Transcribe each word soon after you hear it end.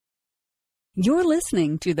You're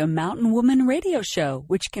listening to the Mountain Woman Radio Show,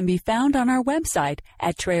 which can be found on our website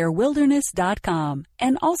at TrayerWilderness.com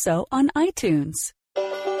and also on iTunes.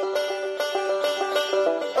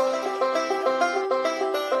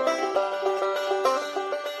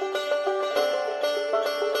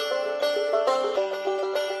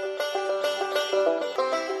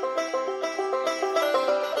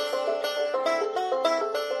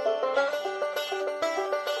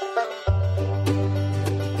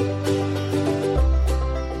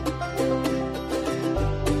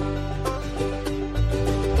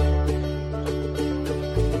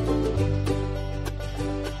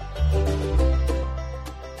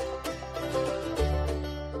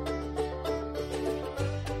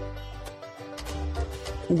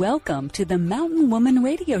 Welcome to the Mountain Woman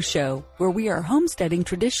Radio Show, where we are homesteading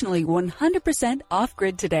traditionally 100%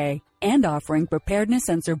 off-grid today and offering preparedness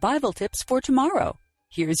and survival tips for tomorrow.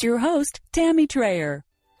 Here's your host, Tammy Trayer.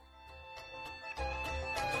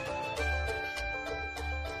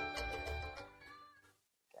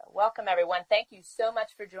 Welcome, everyone. Thank you so much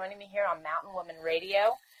for joining me here on Mountain Woman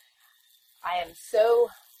Radio. I am so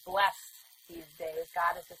blessed these days.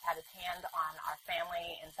 God has just had his hand on our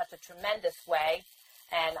family in such a tremendous way.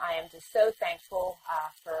 And I am just so thankful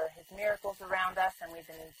for his miracles around us. And we've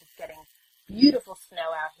been just getting beautiful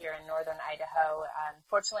snow out here in northern Idaho.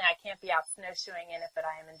 Unfortunately, I can't be out snowshoeing in it, but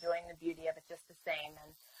I am enjoying the beauty of it just the same.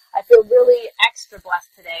 And I feel really extra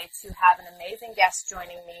blessed today to have an amazing guest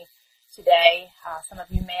joining me today. Some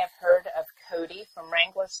of you may have heard of Cody from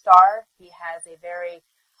Wranglerstar. He has a very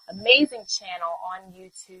amazing channel on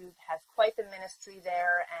YouTube, has quite the ministry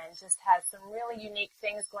there, and just has some really unique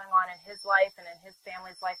things going on in his life and in his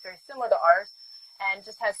family's life, very similar to ours, and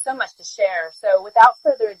just has so much to share. So without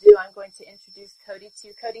further ado, I'm going to introduce Cody to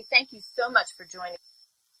you. Cody, thank you so much for joining.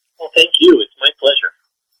 Well, thank you. It's my pleasure.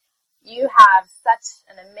 You have such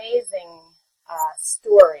an amazing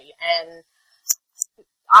story, and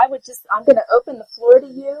I'm going to open the floor to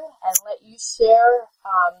you and let you share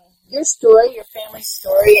your story, your family's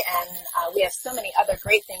story, and we have so many other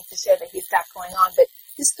great things to share that he's got going on, but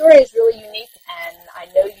his story is really unique, and I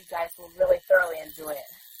know you guys will really thoroughly enjoy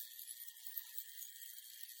it.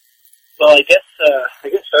 Well, I guess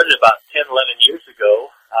started about 10, 11 years ago.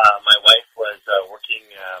 My wife was working,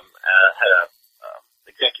 had a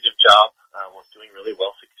executive job, was doing really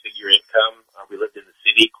well, six-figure income. We lived in the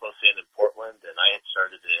city, close in Portland, and I had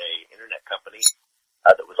started an internet company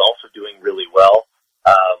that was also doing really well.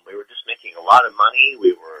 We were just making a lot of money.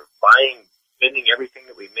 We were spending everything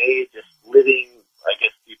that we made, just living, I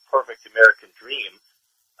guess, the perfect American dream,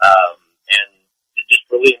 and just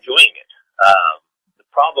really enjoying it. The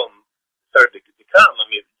problem started to become,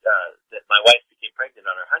 that my wife became pregnant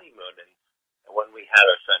on her honeymoon, and when we had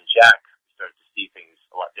our son Jack, we started to see things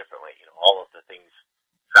a lot differently. You know, all of the things,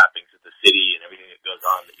 trappings of the city and everything that goes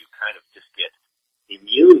on that you kind of just get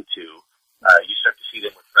immune to, you start to see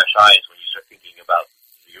them with fresh eyes when you start thinking about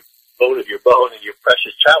your bone of your bone and your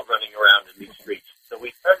precious child running around in these streets. So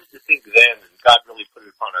we started to think then, and God really put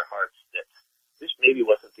it upon our hearts, that this maybe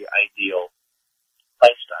wasn't the ideal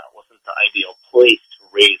lifestyle, wasn't the ideal place to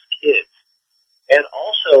raise kids. And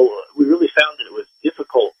also, we really found that it was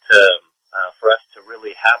difficult for us to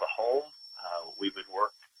really have a home. We would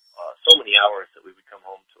work so many hours that we would come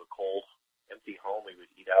home to a cold, empty home. We would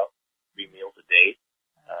eat out 3 meals a day.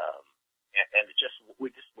 And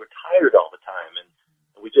we're tired all the time, and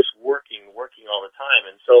we just working all the time.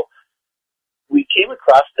 And so we came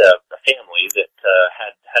across a family that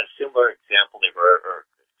had a similar example. They were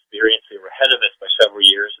experienced. They were ahead of us by several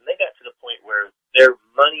years, and they got to the point where their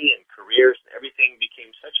money and careers and everything became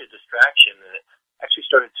such a distraction that it actually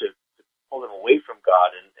started to pull them away from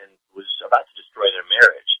God and was about to destroy their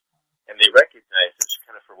marriage. And they recognized this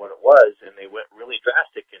kind of for what it was, and they went really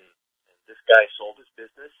drastic. And this guy sold his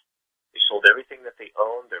business. They sold everything that they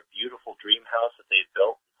owned, their beautiful dream house that they had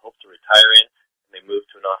built, hoped to retire in, and they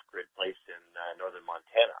moved to an off-grid place in northern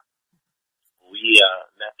Montana. We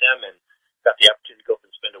met them and got the opportunity to go up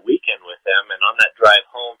and spend a weekend with them, and on that drive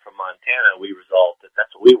home from Montana, we resolved that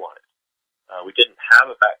that's what we wanted. We didn't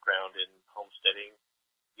have a background in homesteading.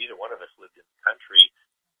 Neither one of us lived in the country,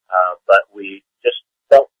 but we just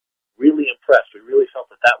felt really impressed. We really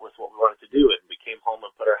felt that that was what we wanted to do, and we came home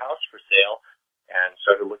and put our house for sale and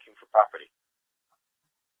started looking for property.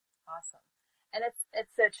 Awesome. And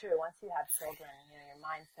it's so true. Once you have children, your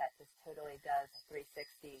mindset just totally does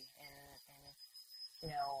 360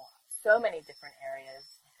 in so many different areas.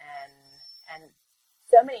 And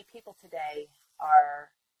so many people today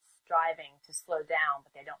are striving to slow down,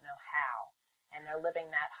 but they don't know how. And they're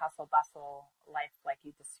living that hustle-bustle life like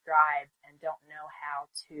you described and don't know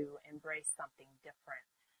how to embrace something different.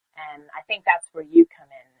 And I think that's where you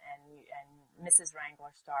come in, and Mrs.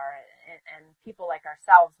 Wranglerstar, and people like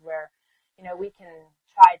ourselves, where, we can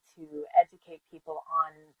try to educate people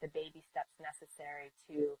on the baby steps necessary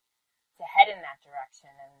to head in that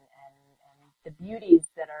direction, and the beauties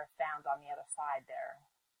that are found on the other side there.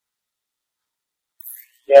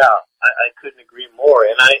 Yeah, I couldn't agree more,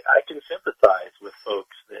 and I can sympathize with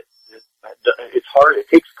folks that it's hard. It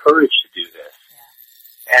takes courage to do this,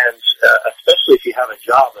 and especially if you have a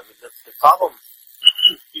job. I mean, the problem,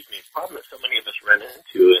 excuse me, the problem that so many of us run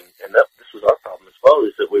into, and this was our problem as well,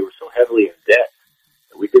 is that we were so heavily in debt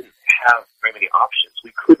that we didn't have very many options.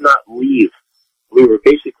 We could not leave. We were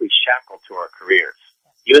basically shackled to our careers,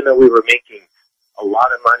 even though we were making a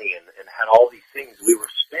lot of money and had all these things. We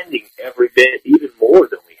were spending every bit, even more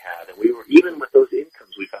than we had, and we were, even with those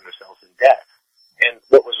incomes, we found ourselves in debt. And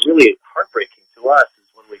what was really heartbreaking to us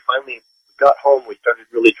is when we finally got home, we started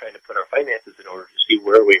really trying to put our finances in order to see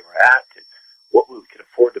where we were at and what we could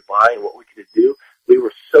afford to buy and what we could do. We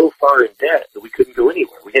were so far in debt that we couldn't go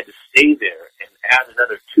anywhere. We had to stay there and add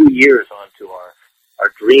another 2 years onto our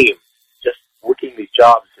dream, just working these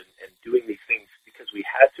jobs and doing these things because we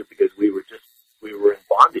had to, because we were in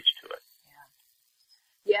bondage to it.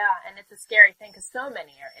 Yeah, and it's a scary thing because so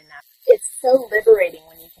many are in that. It's so liberating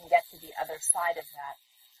when you can get to the other side of that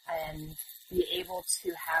and be able to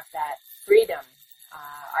have that freedom.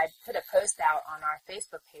 I put a post out on our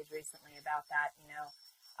Facebook page recently about that,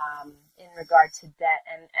 in regard to debt,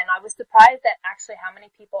 and I was surprised at actually how many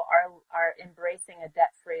people are embracing a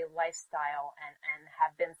debt-free lifestyle and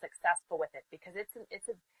have been successful with it, because it's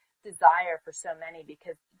a desire for so many,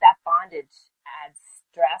 because that bondage adds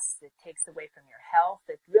stress. It takes away from your health.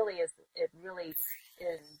 It really is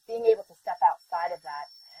being able to step outside of that,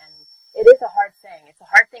 and it is a hard thing. It's a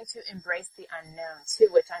hard thing to embrace the unknown too,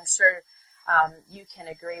 which I'm sure you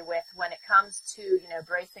can agree with when it comes to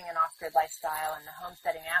embracing an off-grid lifestyle and the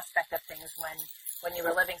homesteading aspect of things when you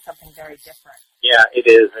were living something very different. Yeah,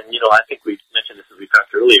 it is, and I think we mentioned this as we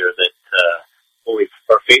talked earlier, that when we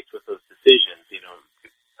are faced with those decisions,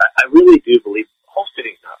 I really do believe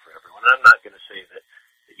homesteading is not for everyone. I'm not going to say that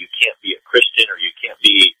you can't be a Christian or you can't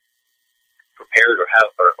be prepared or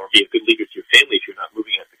be a good leader to your family if you're not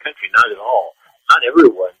moving out of the country. Not at all. Not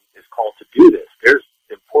everyone is called to do this. There's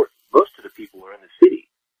important. Most of the people are in the city,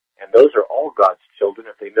 and those are all God's children,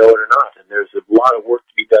 if they know it or not. And there's a lot of work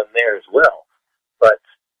to be done there as well. But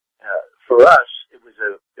for us, it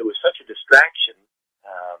was such a distraction.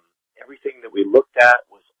 Everything that we looked at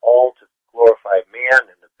was all to glorify man,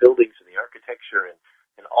 and the buildings and the architecture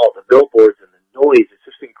and all the billboards and the noise. It's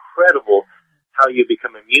just incredible how you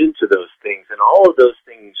become immune to those things. And all of those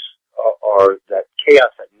things are that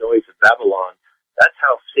chaos, that noise of Babylon. That's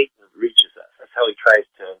how Satan reaches us. That's how he tries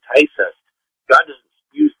to entice us. God doesn't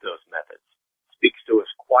use those methods. He speaks to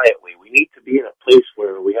us quietly. We need to be in a place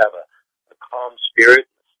where we have a calm spirit,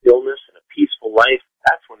 a stillness, and a peaceful life.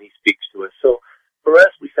 That's when he speaks to us. So for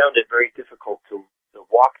us, we found it very difficult to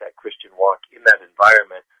walk that Christian walk in that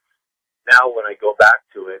environment. Now when I go back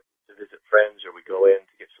to it, to visit friends, or we go in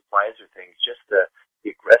to get supplies or things, just the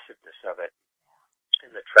aggressiveness of it,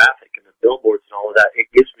 and the traffic, and the billboards, and all of that,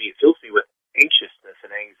 it fills me with anxiousness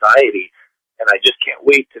and anxiety, and I just can't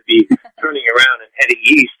wait to be turning around and heading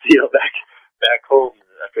east, back home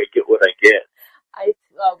after I get what I get.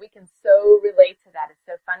 We can so relate to that. It's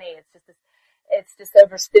so funny. It's just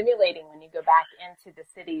overstimulating when you go back into the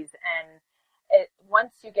cities, and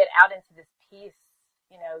once you get out into this peace,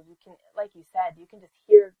 you can, like you said, you can just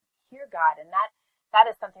hear God, and that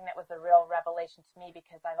is something that was a real revelation to me,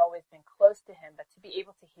 because I've always been close to him, but to be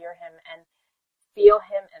able to hear him and feel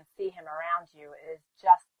him and see him around you is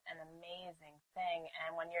just an amazing thing.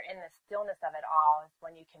 And when you're in the stillness of it all is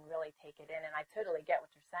when you can really take it in. And I totally get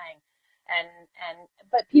what you're saying.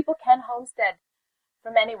 But people can homestead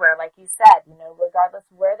from anywhere, like you said, regardless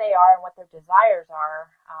of where they are and what their desires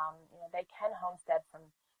are. They can homestead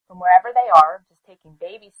from wherever they are, just taking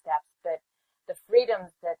baby steps. But the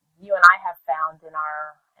freedoms that you and I have found in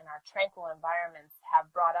our tranquil environments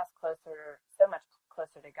have brought us so much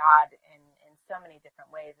closer to God in so many different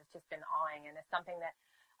ways. It's just been awing, and it's something that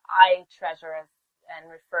I treasure and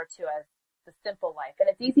refer to as the simple life. And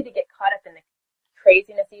it's easy to get caught up in the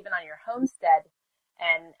craziness even on your homestead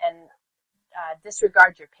and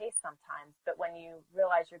disregard your pace sometimes. But when you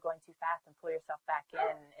realize you're going too fast and pull yourself back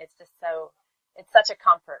in, it's such a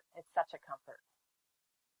comfort. It's such a comfort.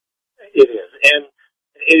 It is. And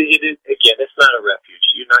it is, again, it's not a refuge.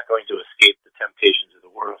 You're not going to escape the temptations of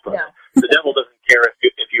the world. No. The devil doesn't care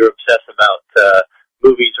if you're obsessed about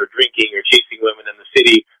movies or drinking or chasing women in the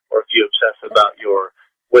city, or if you obsess about your,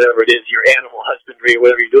 whatever it is, your animal husbandry or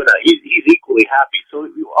whatever you're doing. He's equally happy. So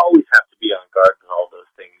always have to be on guard with all those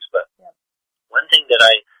things. But one thing that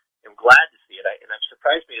I am glad to see, and I'm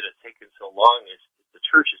surprised me that it's taken so long, is the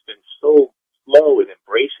church has been so slow in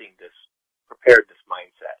embracing this preparedness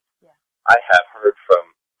mindset. Yeah. I have heard from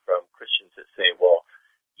Christians that say, well,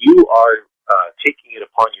 you are taking it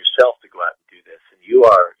upon yourself to go out and do this, and you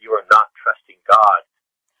are not trusting God.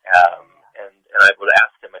 And I would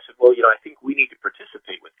ask them, I said, well, I think we need to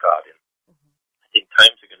participate with God. And I think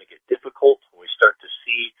times are going to get difficult when we start to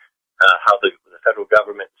see how the federal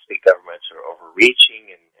government and state governments are overreaching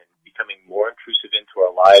and becoming more intrusive into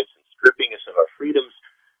our lives and stripping us of our freedoms.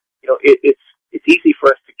 It's easy for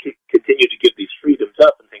us to continue to give these freedoms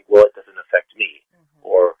up and think, well, it doesn't affect me.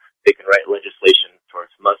 Or they can write legislation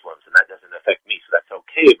towards Muslims and that doesn't affect me, so that's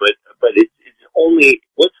okay. But it's only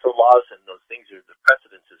once the laws and those things the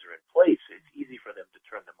precedences are in place, it's easy for them to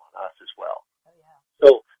turn them on us as well. Oh, yeah.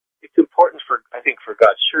 So it's important I think for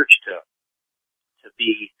God's church to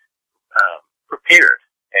be prepared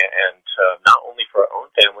and not only for our own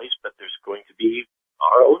families, but there's going to be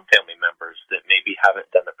our own family members that maybe haven't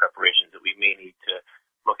done the preparations that we may need to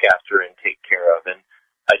look after and take care of. And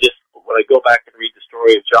when I go back and read the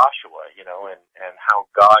story of Joshua, and how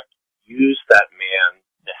God used that man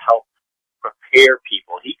to help prepare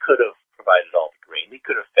people. He could have provided all the grain. He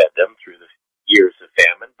could have fed them through the years of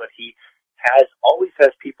famine, but he always has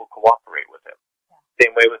people cooperate with him. Yeah.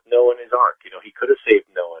 Same way with Noah and his ark. He could have saved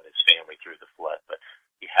Noah and his family through the flood, but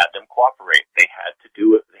he had them cooperate. They had to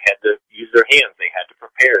do it. They had to use their hands. They had to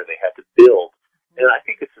prepare. They had to build. And I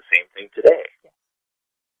think it's the same thing today. Yes.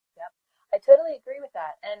 Yep. I totally agree with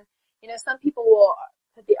that. And, some people will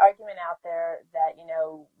put the argument out there that,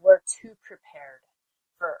 we're too prepared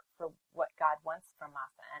for what God wants from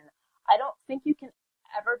us. And I don't think you can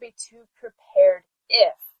ever be too prepared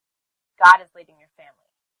if God is leading your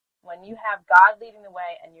family. When you have God leading the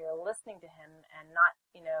way and you're listening to him and not,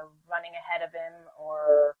 running ahead of him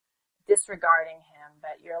or disregarding him,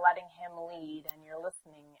 but you're letting him lead and you're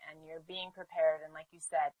listening and you're being prepared. And like you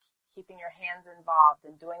said, keeping your hands involved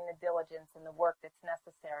and doing the diligence and the work that's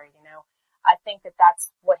necessary, I think that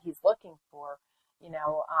that's what he's looking for.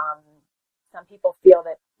 Some people feel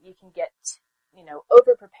that you can get,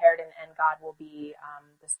 over-prepared and God will be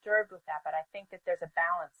disturbed with that. But I think that there's a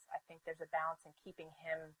balance. I think there's a balance in keeping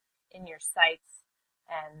him in your sights.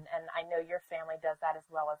 And I know your family does that as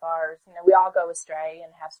well as ours. We all go astray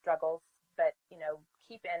and have struggles, but,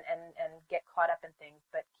 keep in and get caught up in things.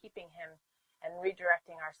 But keeping him and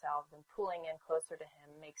redirecting ourselves and pulling in closer to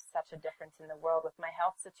him makes such a difference in the world. With my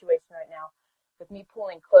health situation right now, with me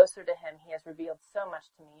pulling closer to him, he has revealed so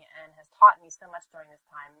much to me and has taught me so much during this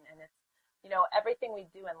time. And it's, everything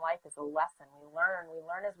we do in life is a lesson. We learn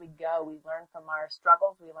as we go. We learn from our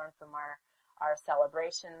struggles. We learn from our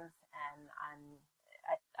celebrations. And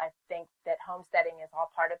I think that homesteading is all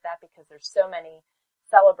part of that because there's so many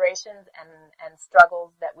celebrations and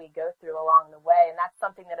struggles that we go through along the way. And that's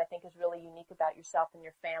something that I think is really unique about yourself and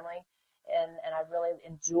your family. And I really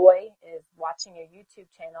enjoy is watching your YouTube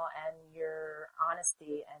channel and your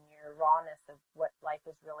honesty and your rawness of what life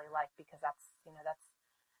is really like, because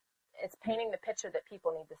it's painting the picture that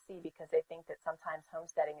people need to see, because they think that sometimes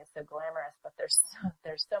homesteading is so glamorous, but there's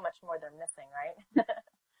so much more they're missing, right?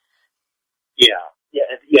 Yeah,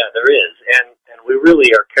 there is, and we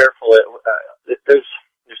really are careful. There's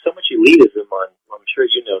so much elitism on. I'm sure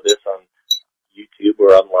you know this on YouTube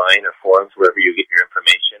or online or forums, wherever you get your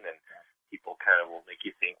information, and people kind of will make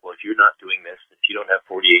you think, well, if you're not doing this, if you don't have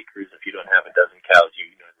 40 acres, if you don't have a dozen cows,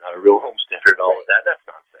 you're not a real homesteader and all of that. That's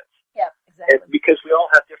nonsense. Yeah, exactly. And because we all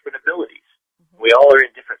have different abilities, we all are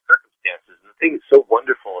in different circumstances, and the thing that's so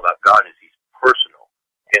wonderful about God is He's personal.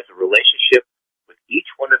 He has a relationship with each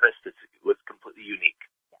one of us that's completely unique.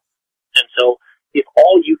 And so if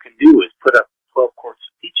all you can do is put up 12 quarts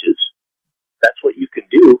of peaches, that's what you can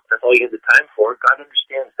do. That's all you have the time for. God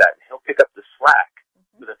understands that, and He'll pick up the slack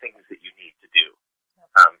for the things that you need to do.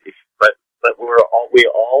 But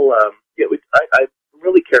I'm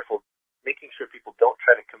really careful making sure people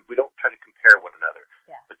we don't try to compare one another.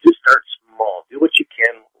 Yeah. But just start small. Do what you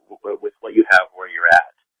can with what you have where you're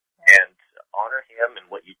at, and honor Him in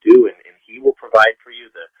what you do, and He will provide for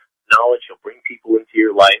you the knowledge. He'll bring people into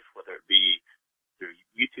your life, whether it be through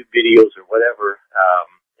YouTube videos or whatever,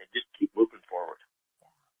 and just keep moving forward.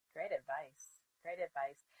 Yeah, great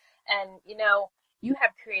advice. And, you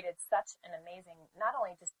have created such an amazing, not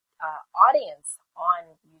only just audience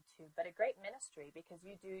on YouTube, but a great ministry, because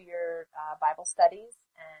you do your Bible studies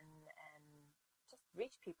and just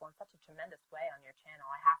reach people in such a tremendous way on your channel,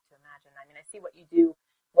 I have to imagine. I mean, I see what you do,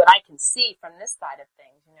 what I can see from this side of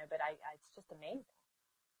things, but it's just amazing.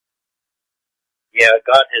 Yeah,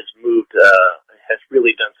 God has moved, has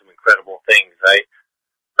really done some incredible things.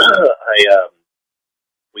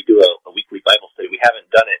 We do a weekly Bible study. We haven't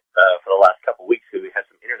done it for the last couple of weeks because we had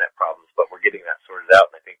some internet problems, but we're getting that sorted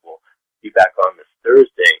out, and I think we'll be back on this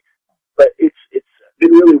Thursday. But it's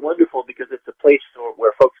been really wonderful because it's a place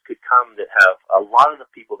where folks could come that have a lot of the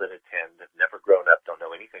people that attend have never grown up, don't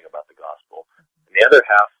know anything about the gospel, and the other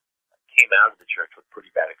half came out of the church with pretty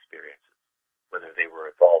bad experiences, whether they were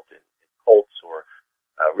involved in cults or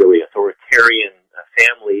really authoritarian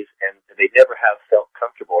families, and they never have felt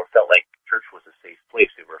comfortable or felt like church was a safe place.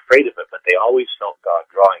 They were afraid of it, but they always felt God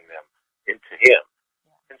drawing them into Him.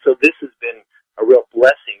 And so this has been a real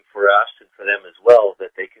blessing for us and for them as well,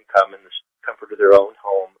 that they can come in the comfort of their own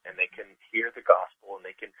home and they can hear the gospel and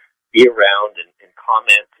they can be around and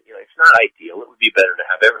comment. You know, it's not ideal. It would be better to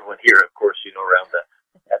have everyone here, of course, around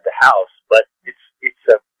at the house, but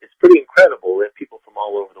it's pretty incredible that people from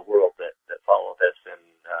all over the world that follow this, and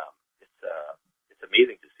it's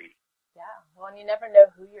amazing to see. Yeah, well, and you never know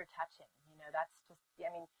who you're touching. That's just,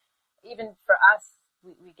 even for us,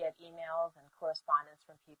 we get emails and correspondence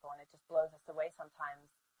from people, and it just blows us away sometimes,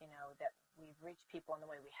 that we've reached people in the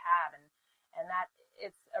way we have, and that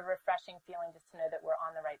it's a refreshing feeling just to know that we're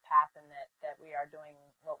on the right path and that we are doing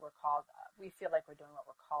what we're called, we feel like we're doing what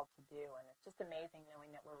we're called to do, and it's just amazing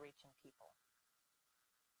knowing that we're reaching people.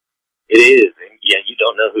 It is, and yeah, you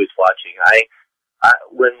don't know who's watching.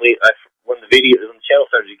 When the channel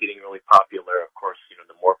started getting really popular, of course,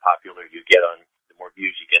 the more popular you get the more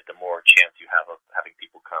views you get, the more chance you have of having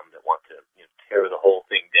people come that want to, tear the whole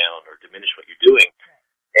thing down or diminish what you're doing.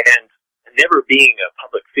 Right. And never being a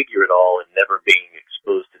public figure at all, and never being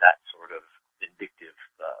exposed to that sort of vindictive,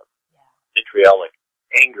 vitriolic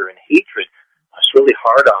anger and hatred was really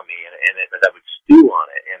hard on me, and I would stew on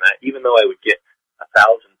it. And even though I would get 1,000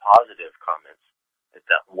 positive comments,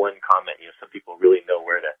 that one comment, some people really know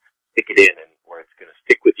where to stick it in and where it's going to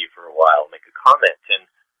stick with you for a while, make a comment. And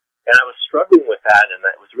I was struggling with that, and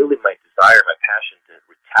that was really my desire, my passion to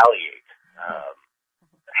retaliate,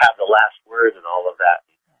 have the last word and all of that.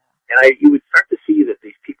 And you would start to see that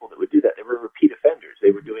these people that would do that, they were repeat offenders.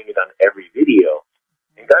 They were doing it on every video.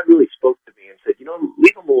 And God really spoke to me and said,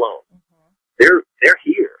 leave them alone. They're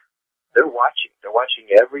here. They're watching. They're watching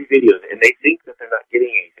every video, and they think that they're not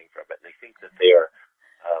getting anything from it. They think that they are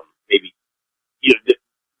maybe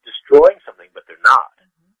destroying something, but they're not.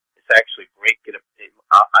 It's actually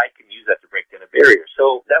I can use that to break down a barrier.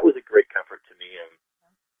 So that was a great comfort to me, and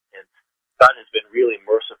God has been really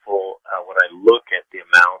merciful when I look at the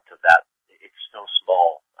amount of that. It's so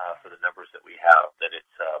small for the numbers that we have that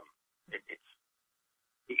it's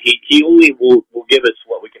He only will give us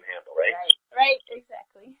what we can handle, right? Right,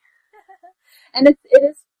 exactly. And it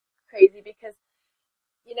is crazy because,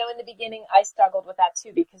 in the beginning I struggled with that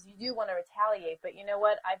too, because you do want to retaliate, but you know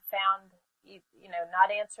what? I've found,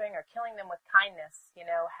 not answering or killing them with kindness,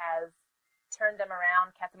 has turned them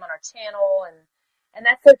around, kept them on our channel, and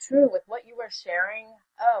that's so true with what you were sharing.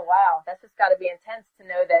 Oh, wow, that's just got to be intense to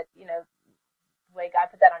know that, the way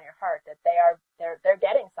God put that on your heart, that they're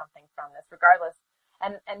getting something from this regardless.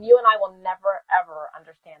 And you and I will never, ever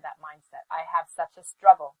understand that mindset. I have such a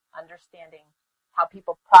struggle understanding how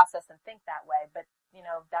people process and think that way. But,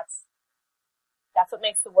 that's what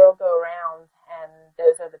makes the world go around. And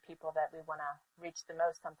those are the people that we want to reach the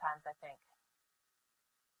most sometimes, I think.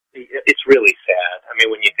 It's really sad. I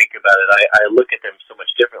mean, when you think about it, I look at them so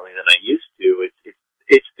much differently than I used to.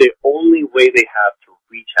 It's the only way they have to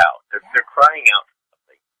reach out. They're crying out for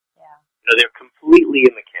something. Yeah. They're completely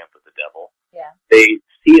in the camp of the devil. Yeah. They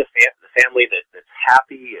see the family that's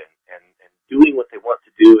happy and doing what they want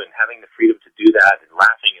to do and having the freedom to do that and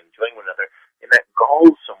laughing and enjoying one another, and that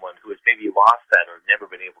galls someone who has maybe lost that or never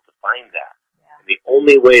been able to find that. Yeah. And the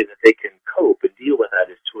only way that they can cope and deal with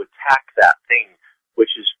that is to attack that thing,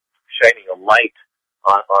 which is shining a light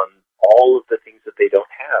on all of the things that they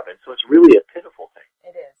don't have. And so it's really a pitiful thing.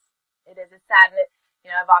 It is. It's sad.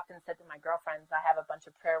 And I've often said to my girlfriends, I have a bunch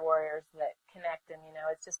of prayer warriors that connect, and,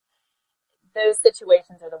 it's just, those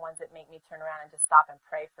situations are the ones that make me turn around and just stop and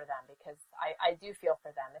pray for them, because I do feel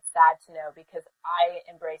for them. It's sad to know, because I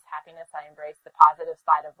embrace happiness. I embrace the positive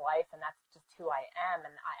side of life, and that's just who I am.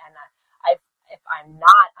 And if I'm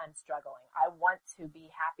not, I'm struggling. I want to be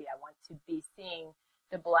happy. I want to be seeing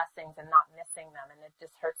the blessings and not missing them. And it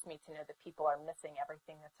just hurts me to know that people are missing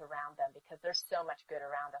everything that's around them, because there's so much good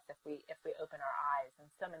around us if we open our eyes,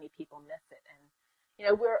 and so many people miss it. And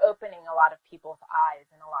we're opening a lot of people's eyes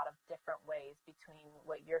in a lot of different ways between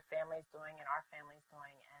what your family's doing and our family's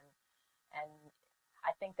doing. And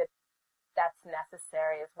I think that that's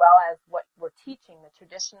necessary, as well as what we're teaching, the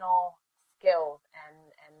traditional skills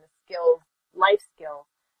and the skills life skills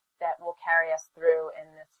that will carry us through in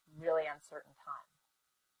this really uncertain time.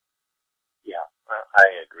 Yeah, I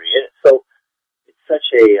agree. So it's such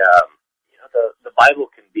a, the Bible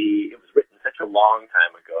it was written such a long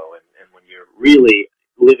time ago, and when you're really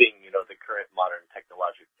living, the current modern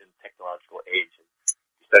technological age, and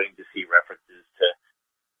you're starting to see references to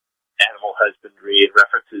animal husbandry and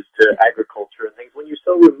references to agriculture and things, when you're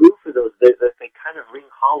so removed from those, they kind of ring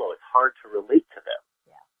hollow. It's hard to relate to them.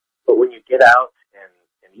 Yeah. But when you get out, and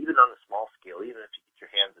even on a small scale, even if you get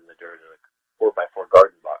your hands in the dirt in a 4x4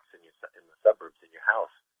 garden box in the suburbs in your house,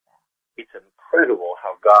 it's incredible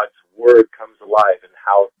how God's Word comes alive and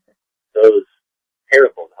how those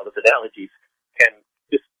parables, how those analogies can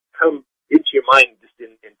just come into your mind just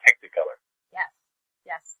in Technicolor.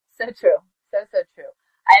 Yes. So true. So true.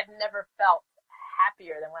 I have never felt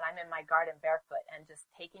happier than when I'm in my garden barefoot and just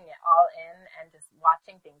taking it all in and just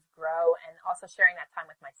watching things grow, and also sharing that time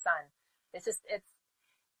with my son. It's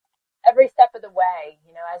every step of the way,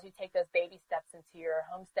 as you take those baby steps into your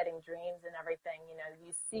homesteading dreams and everything, you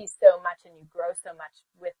see so much and you grow so much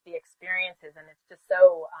with the experiences, and it's just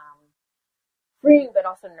so freeing but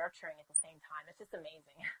also nurturing at the same time. It's just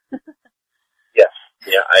amazing. Yes.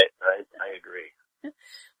 Yeah, I agree.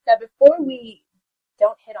 Now, before we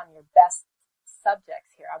don't hit on your best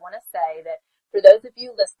subjects here, I want to say that for those of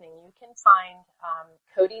you listening, you can find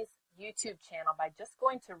Cody's YouTube channel by just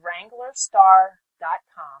going to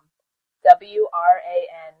Wranglerstar.com,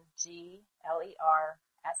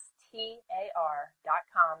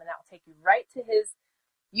 WRANGLERSTAR.com, and that will take you right to his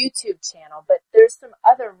YouTube channel. But there's some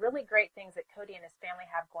other really great things that Cody and his family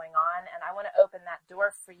have going on, and I want to open that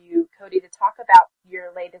door for you, Cody, to talk about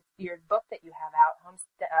your book that you have out,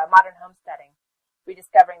 Modern Homesteading,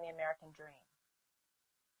 Rediscovering the American Dream.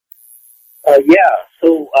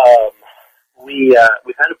 So we've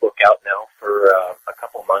had a book out now for a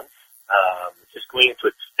couple months. It's just going into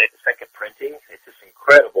its second printing. It's just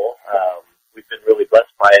incredible. We've been really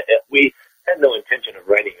blessed by it. We had no intention of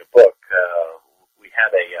writing a book. We had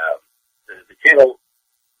the channel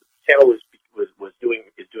is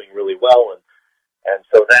doing really well, and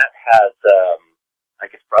so that has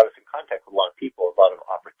brought us in contact with a lot of people, a lot of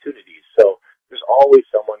opportunities. So there's always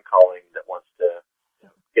someone calling that wants to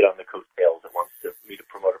get on the coattails, that wants me to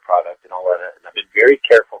promote a product and all of that. And I've been very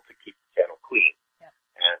careful to keep the channel clean,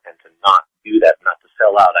 and to not do that, not to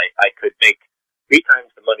sell out. I could make 3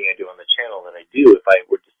 times the money I do on the channel than I do if I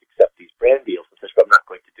were just accept these brand deals, but I'm not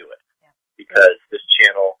going to do it, because this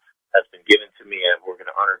channel has been given to me, and we're going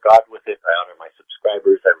to honor God with it. I honor my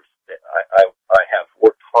subscribers. I have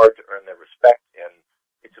worked hard to earn their respect, and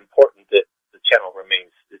it's important that the channel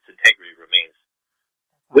remains, its integrity remains.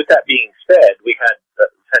 With that being said, we've had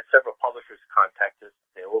several publishers contact us.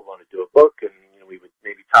 They all want to do a book, and we would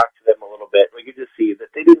maybe talk to them a little bit. We could just see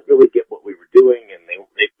that they didn't really get what we were doing, and they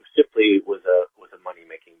simply was a money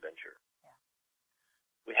making venture. Yeah.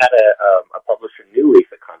 We had a publisher, New Leaf,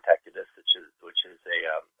 that contacted us, which is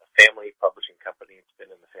a family publishing company. It's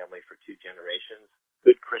been in the family for 2 generations.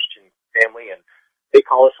 Good Christian family, and they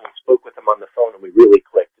called us, and we spoke with them on the phone, and we really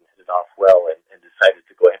clicked and hit it off well, and decided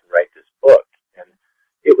to go ahead and write this book. And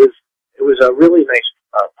it was a really nice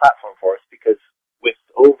platform for us, because with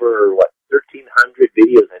over 1,300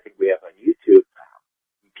 videos I think we have on YouTube,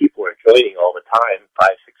 people are joining all the time.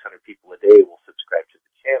 500-600 people a day will subscribe to the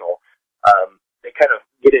channel. They kind of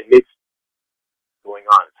get in mid going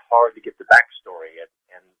on. It's hard to get the backstory,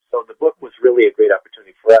 and so the book was really a great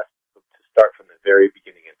opportunity for us to start from the very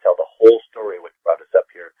beginning and tell the whole story, which brought us up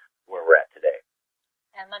here where we're at today.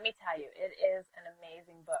 And let me tell you, it is an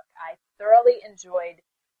amazing book. I thoroughly enjoyed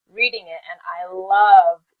reading it, and I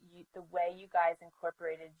love the way you guys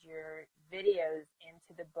incorporated your videos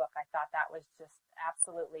into the book. I thought that was just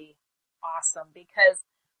absolutely awesome, because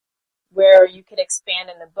where you could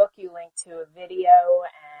expand in the book, you link to a video,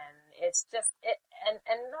 and it's just it. And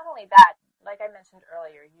not only that, like I mentioned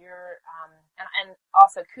earlier, you're and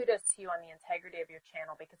also kudos to you on the integrity of your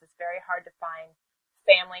channel, because it's very hard to find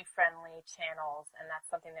family-friendly channels, and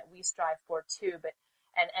that's something that we strive for too. But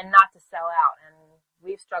and not to sell out, and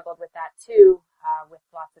we've struggled with that too, with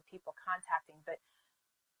lots of people contacting. But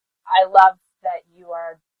I love that you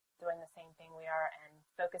are doing the same thing we are, and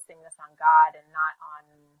focusing this on God and not on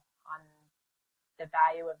the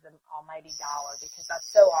value of the almighty dollar, because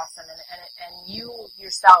that's so awesome. And you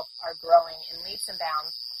yourself are growing in leaps and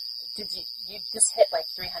bounds. You just hit like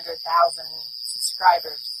 300,000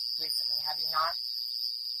 subscribers recently, have you not?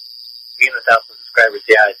 300,000 subscribers,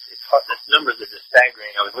 yeah, it's hard. The numbers are just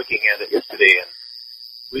staggering. I was looking at it yesterday, and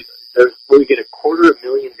we get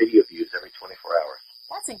 250,000 video views every 24 hours.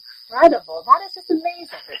 That's incredible. That is just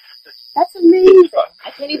amazing. That's amazing.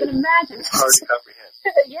 I can't even imagine. It's hard to comprehend.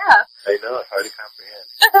 Yeah. I know, it's hard to comprehend.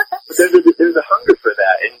 But there's a hunger for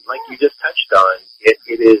that, and like you just touched on,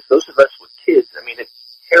 it is, those of us with kids, I mean, it's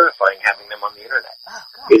terrifying having them on the internet. Oh,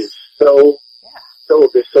 gosh. It is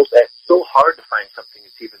it's so hard to find something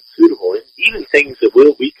that's even suitable, and even things that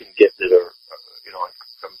we can get that are,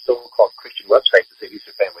 from so-called Christian websites that say these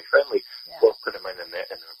are family friendly, we'll put them in there,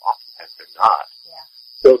 and oftentimes they're not. Yeah.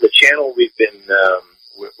 So the channel we've been,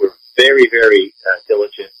 we're very, very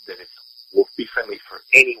diligent that it will be friendly for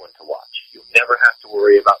anyone to watch. You'll never have to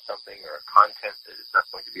worry about something or content that is not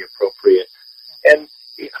going to be appropriate. And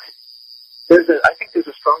I think there's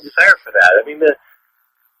a strong desire for that. I mean,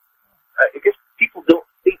 I guess people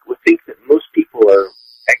would think that most people are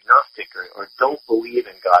agnostic or don't believe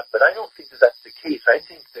in God, but I don't think that that's the case. I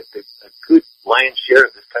think that a good lion's share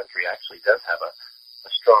of this country actually does have a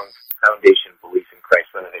strong foundation belief in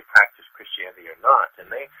Christ, whether they practice Christianity or not. And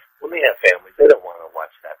when they have families, they don't want to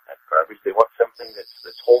watch that garbage. They want something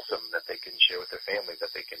that's wholesome that they can share with their family,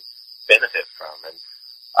 that they can benefit from. And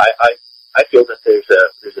I feel that there's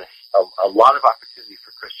a lot of opportunity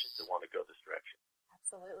for Christians that want to go this direction.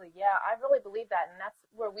 Absolutely, yeah. I really believe that, and that's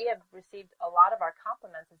where we have received a lot of our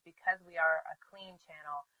compliments is because we are a clean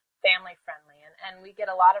channel, family-friendly, and we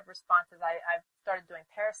get a lot of responses. I've started doing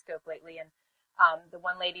Periscope lately, and the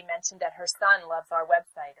one lady mentioned that her son loves our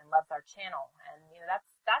website and loves our channel, and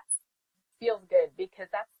that feels good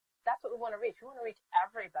because that's what we want to reach. We want to reach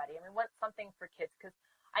everybody, and we want something for kids because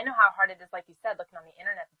I know how hard it is, like you said, looking on the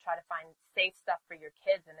internet to try to find safe stuff for your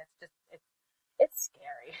kids, and it's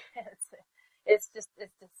scary. It's just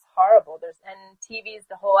horrible. And TV is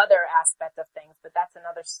the whole other aspect of things, but that's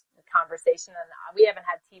another conversation. And we haven't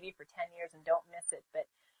had TV for 10 years and don't miss it. But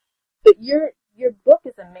your book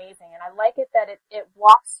is amazing, and I like it that it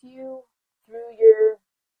walks you through your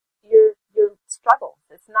struggles.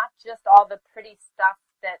 It's not just all the pretty stuff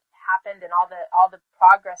that happened and all the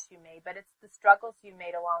progress you made, but it's the struggles you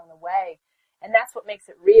made along the way, and that's what makes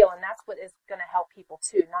it real, and that's what is going to help people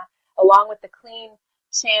too. Not along with the clean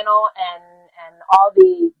channel and all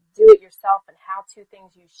the do-it-yourself and how-to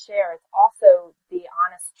things you share. It's also the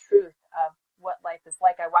honest truth of what life is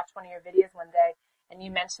like. I watched one of your videos one day, and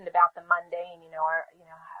you mentioned about the mundane.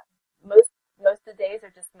 Most of the days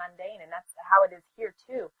are just mundane, and that's how it is here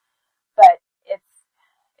too. But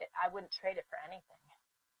I wouldn't trade it for anything.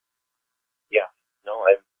 Yeah, no,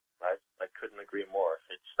 I couldn't agree more.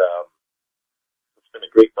 It's been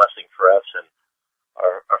a great blessing for us, and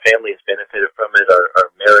our family has benefited from it.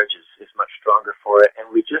 Our marriage is much stronger for it,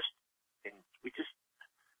 and we just,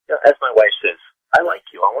 as my wife says, I like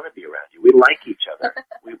you. I want to be around you. We like each other.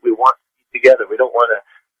 we want to be together. We don't want to.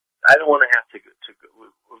 I don't want to have to go.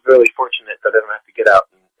 We're really fortunate that I don't have to get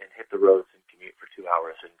out and hit the roads and commute for 2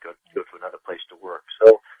 hours and go to another place to work.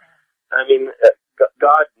 So, I mean,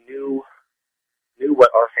 God knew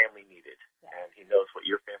what our family needed, and He knows what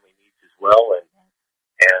your family needs as well, and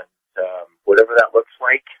whatever that looks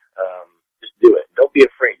like, just do it. Don't be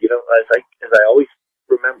afraid. As I always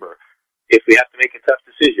remember, if we have to make a tough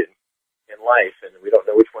decision in life and we don't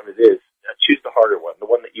know which one it is, choose the harder one, the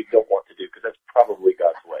one that you don't want to do, because that's probably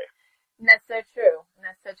God's way. And that's so true. And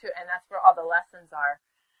that's where all the lessons are,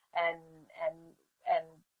 and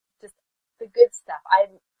just the good stuff. I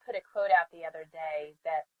put a quote out the other day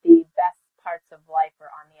that the best parts of life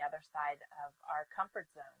are on the other side of our comfort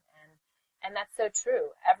zone, and that's so true.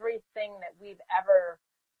 Everything that we've ever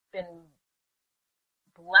been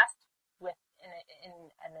blessed with in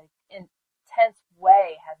an intense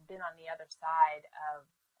way has been on the other side of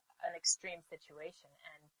an extreme situation.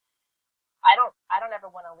 And I don't ever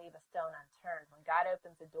want to leave a stone unturned. When God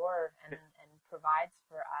opens a door and provides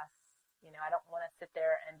for us, I don't want to sit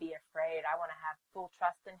there and be afraid. I want to have full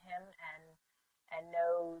trust in Him and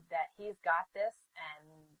know that He's got this, and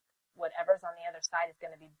whatever's on the other side is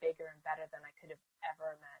going to be bigger and better than I could have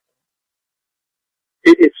ever imagined.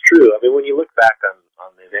 It's true. I mean, when you look back on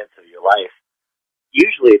the events of your life,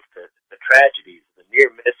 usually it's the tragedies, the near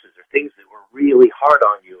misses, or things that were really hard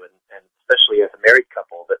on you, and especially as a married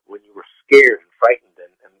couple, that when you were scared and frightened and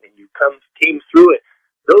you came through it,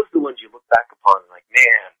 those are the ones you look back upon and like,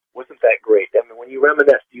 man, wasn't that great? I mean, when you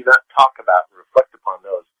reminisce, do you not talk about and reflect upon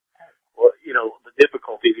those? Well, the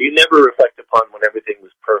difficulties. You never reflect upon when everything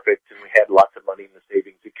was perfect and we had lots of money in the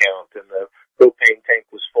savings account and the propane tank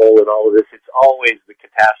was full and all of this. It's always the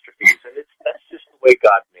catastrophes, and that's just the way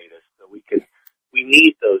God made us. So we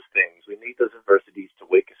need those things. We need those adversities to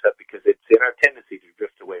wake us up, because it's in our tendency to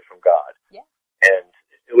drift away from God. Yeah. And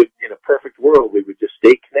in a perfect world, we would just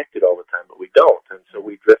stay connected all the time, but we don't. And so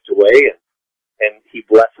we drift away, and He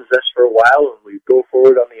blesses us for a while, and we go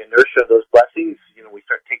forward on the inertia of those blessings. We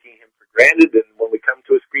start taking Him for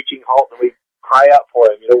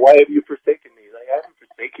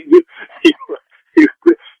you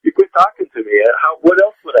quit talking to me. What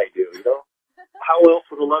else would I do? How else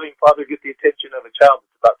would a loving father get the attention of a child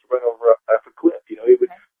that's about to run off a cliff? He would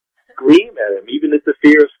scream at him, even at the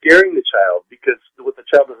fear of scaring the child, because what the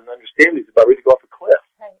child doesn't understand is about ready to go off a cliff.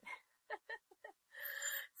 Right.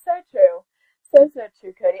 So true. So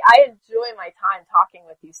true, Cody. I enjoy my time talking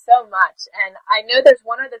with you so much. And I know there's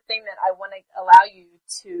one other thing that I want to allow you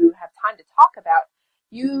to have time to talk about.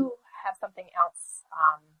 You have something else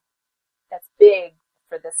that's big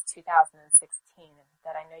for this 2016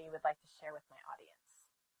 that I know you would like to share with my audience.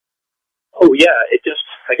 Oh, yeah.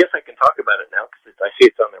 I guess I can talk about it now because I see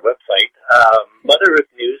it's on their website. Mother Earth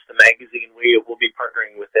News, the magazine, we will be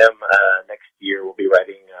partnering with them next year. We'll be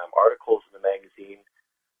writing articles in the magazine,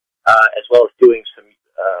 as well as doing some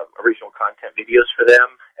original content videos for them.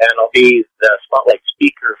 And I'll be the spotlight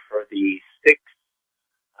speaker for the 6th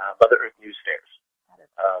Mother Earth News Fairs.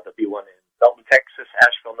 There'll be one in Belton, Texas,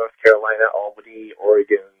 Asheville, North Carolina, Albany,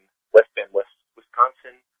 Oregon, West Bend,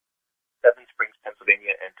 Wisconsin, Seven Springs,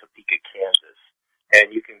 Pennsylvania, and Topeka, Kansas. And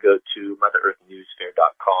you can go to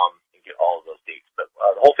MotherEarthNewsFair.com and get all of those dates. But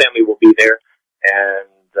the whole family will be there. And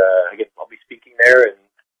again, I'll be speaking there, and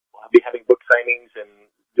I'll be having book signings and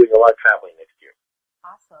doing a lot of traveling next year.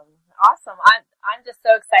 Awesome. I'm just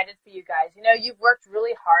so excited for you guys. You've worked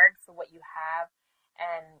really hard for what you have,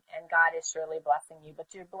 and God is surely blessing you.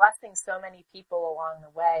 But you're blessing so many people along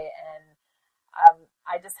the way, and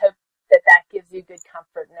I just hope that gives you good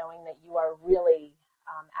comfort knowing that you are really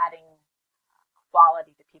adding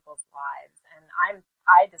quality to people's lives. And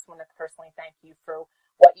I just want to personally thank you for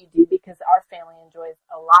what you do, because our family enjoys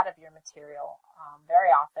a lot of your material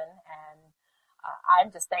very often, and I'm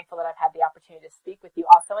just thankful that I've had the opportunity to speak with you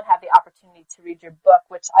also and have the opportunity to read your book,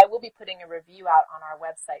 which I will be putting a review out on our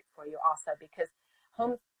website for you also, because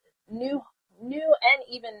new and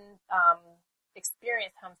even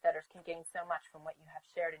experienced homesteaders can gain so much from what you have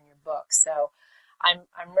shared in your book. So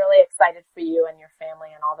I'm really excited for you and your family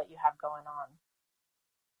and all that you have going on.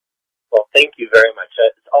 Well, thank you very much.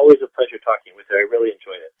 It's always a pleasure talking with you. I really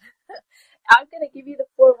enjoyed it. I'm going to give you the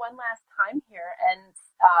floor one last time here, and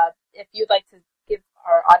if you'd like to give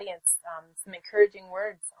our audience some encouraging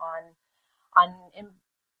words on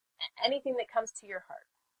anything that comes to your heart.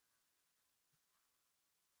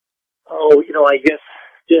 Oh, I guess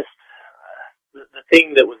just the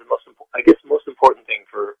thing that was the most important thing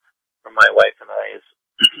for my wife and I is,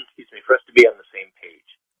 for us to be on the same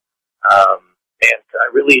page. And I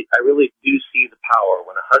really do see the power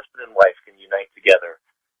when a husband and wife can unite together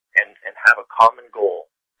and have a common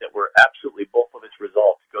goal that we're absolutely both of us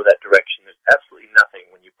resolved to go that direction. There's absolutely nothing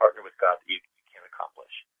when you partner with God that you can't accomplish.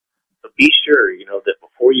 So be sure, that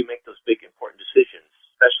before you make those big important decisions,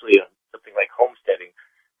 especially on something like homesteading,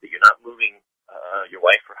 that you're not moving your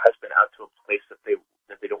wife or husband out to a place that they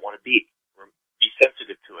don't want to be. Be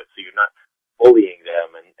sensitive to it, so you're not bullying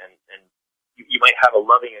them, and you might have a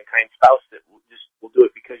loving and kind spouse that will do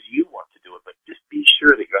it because you want to do it, but just be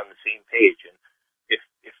sure that you're on the same page. And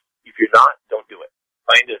if you're not, don't do it.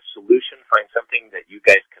 Find a solution, find something that you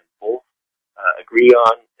guys can both agree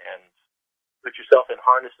on, and put yourself in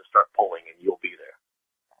harness and start pulling, and you'll be there.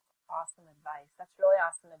 That's awesome advice. That's really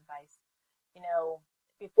awesome advice.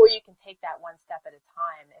 Before you can take that one step at a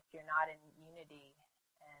time, if you're not in unity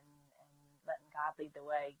and letting God lead the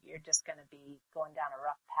way, you're just going to be going down a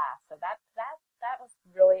rough path. So that was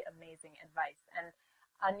really amazing advice, and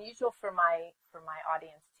unusual for my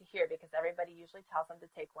audience to hear, because everybody usually tells them to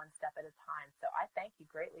take one step at a time. So I thank you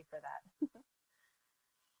greatly for that.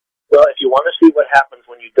 Well, if you want to see what happens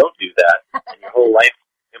when you don't do that and your whole life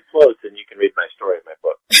implodes, then you can read my story in my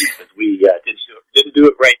book, because we didn't do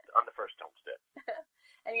it right on the first homestead.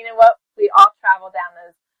 And you know what? We all travel down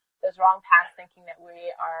those wrong paths, thinking that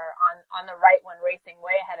we are on the right one, racing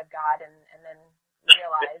way ahead of God, and then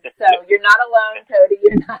realize. So you're not alone, Cody.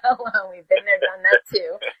 You're not alone. We've been there, done that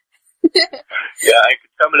too. Yeah, I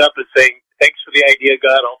could sum it up as saying, thanks for the idea,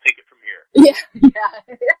 God. I'll take it from here. Yeah.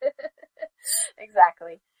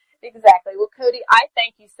 Exactly. Well, Cody, I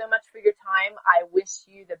thank you so much for your time. I wish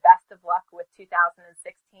you the best of luck with 2016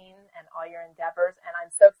 and all your endeavors. And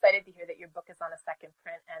I'm so excited to hear that your book is on a second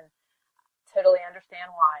print, and totally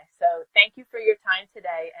understand why. So thank you for your time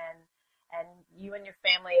today, and you and your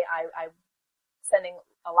family, I'm sending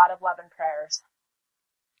a lot of love and prayers.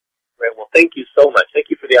 Right. Well, thank you so much.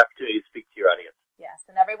 Thank you for the opportunity to speak to your audience. Yes.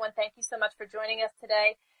 And everyone, thank you so much for joining us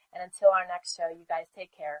today. And until our next show, you guys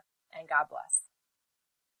take care, and God bless.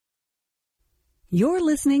 You're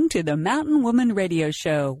listening to the Mountain Woman Radio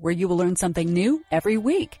Show, where you will learn something new every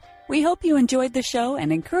week. We hope you enjoyed the show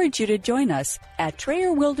and encourage you to join us at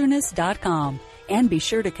TrayerWilderness.com, and be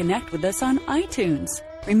sure to connect with us on iTunes.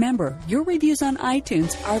 Remember, your reviews on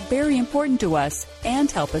iTunes are very important to us and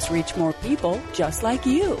help us reach more people just like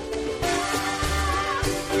you.